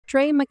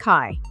Trey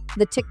Makai,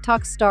 the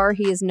TikTok star.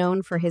 He is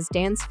known for his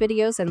dance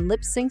videos and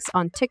lip syncs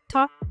on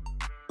TikTok.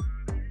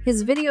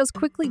 His videos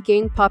quickly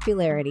gained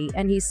popularity,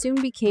 and he soon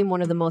became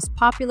one of the most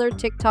popular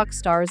TikTok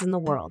stars in the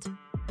world.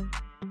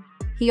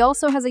 He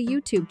also has a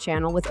YouTube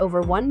channel with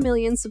over 1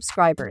 million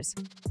subscribers.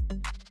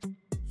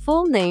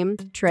 Full name: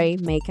 Trey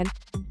Makai.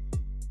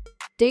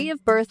 Date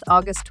of birth: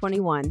 August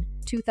 21,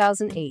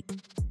 2008.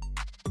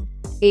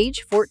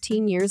 Age: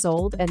 14 years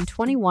old and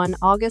 21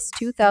 August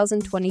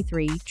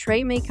 2023.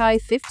 Trey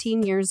Makai,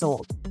 15 years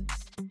old.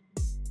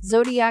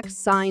 Zodiac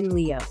sign: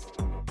 Leo.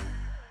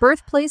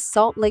 Birthplace: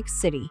 Salt Lake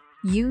City,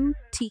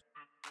 UT.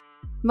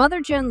 Mother: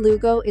 Jen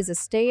Lugo is a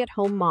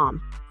stay-at-home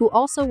mom who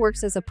also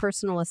works as a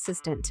personal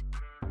assistant.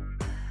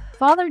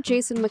 Father: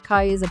 Jason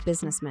Makai is a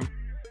businessman.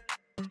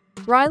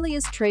 Riley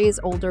is Trey's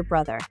older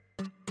brother.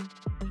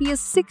 He is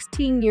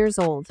 16 years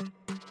old.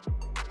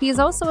 He is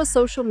also a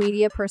social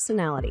media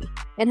personality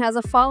and has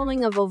a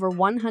following of over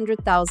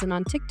 100,000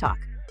 on TikTok.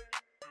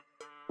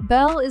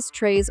 Belle is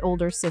Trey's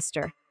older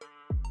sister.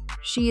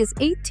 She is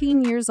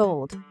 18 years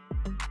old.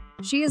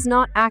 She is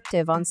not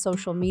active on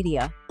social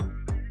media.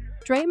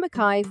 Trey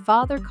Makai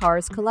father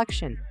cars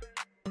collection: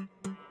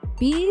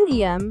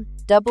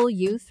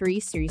 BMW 3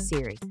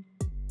 Series,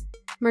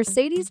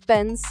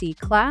 Mercedes-Benz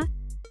C-Class,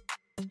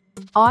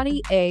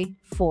 Audi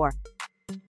A4.